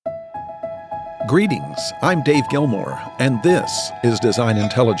Greetings, I'm Dave Gilmore, and this is Design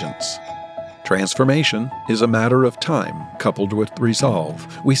Intelligence. Transformation is a matter of time coupled with resolve.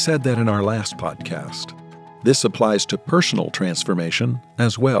 We said that in our last podcast. This applies to personal transformation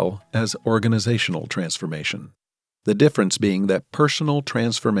as well as organizational transformation. The difference being that personal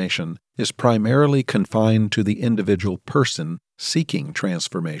transformation is primarily confined to the individual person seeking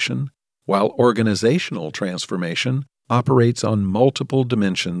transformation, while organizational transformation operates on multiple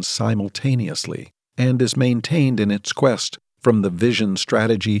dimensions simultaneously and is maintained in its quest from the vision,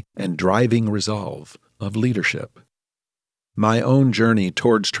 strategy, and driving resolve of leadership. My own journey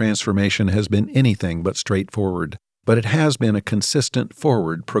towards transformation has been anything but straightforward, but it has been a consistent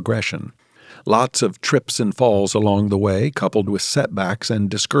forward progression. Lots of trips and falls along the way, coupled with setbacks and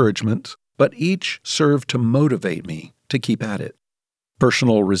discouragements, but each served to motivate me to keep at it.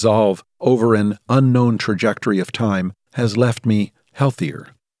 Personal resolve over an unknown trajectory of time has left me healthier,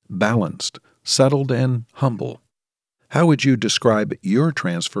 balanced, settled, and humble. How would you describe your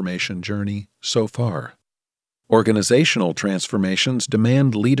transformation journey so far? Organizational transformations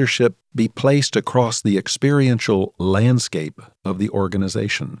demand leadership be placed across the experiential landscape of the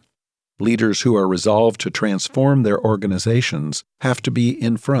organization. Leaders who are resolved to transform their organizations have to be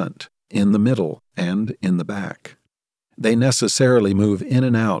in front, in the middle, and in the back. They necessarily move in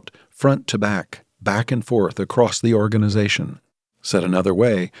and out, front to back and forth across the organization. Said another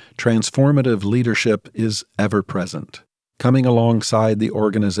way, transformative leadership is ever present, coming alongside the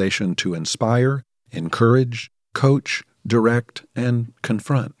organization to inspire, encourage, coach, direct, and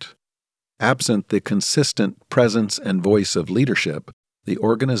confront. Absent the consistent presence and voice of leadership, the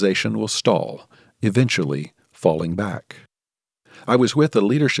organization will stall, eventually falling back. I was with a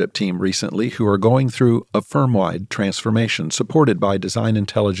leadership team recently who are going through a firm-wide transformation supported by design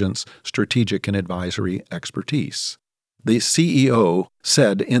intelligence, strategic and advisory expertise. The CEO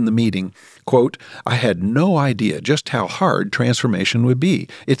said in the meeting, quote, "I had no idea just how hard transformation would be.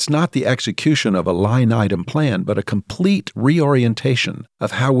 It's not the execution of a line-item plan, but a complete reorientation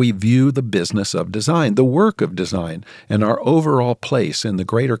of how we view the business of design, the work of design, and our overall place in the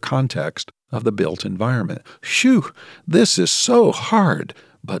greater context of the built environment. Phew, this is so hard,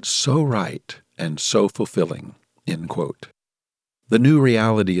 but so right and so fulfilling," end quote. The new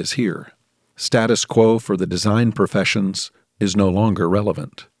reality is here. Status quo for the design professions is no longer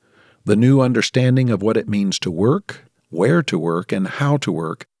relevant. The new understanding of what it means to work, where to work, and how to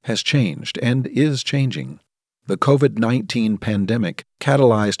work has changed and is changing. The COVID-19 pandemic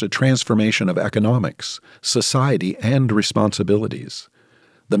catalyzed a transformation of economics, society, and responsibilities.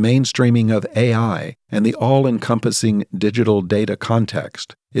 The mainstreaming of AI and the all-encompassing digital data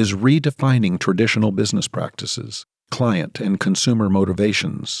context is redefining traditional business practices, client and consumer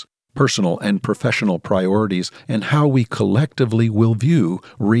motivations, personal and professional priorities, and how we collectively will view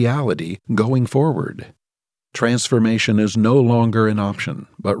reality going forward. Transformation is no longer an option,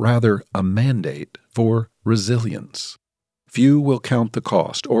 but rather a mandate for resilience. Few will count the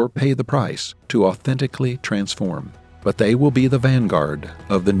cost or pay the price to authentically transform, but they will be the vanguard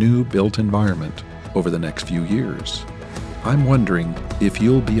of the new built environment over the next few years. I'm wondering if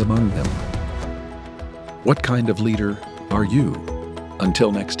you'll be among them. What kind of leader are you?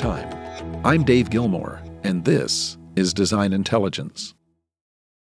 Until next time, I'm Dave Gilmore, and this is Design Intelligence.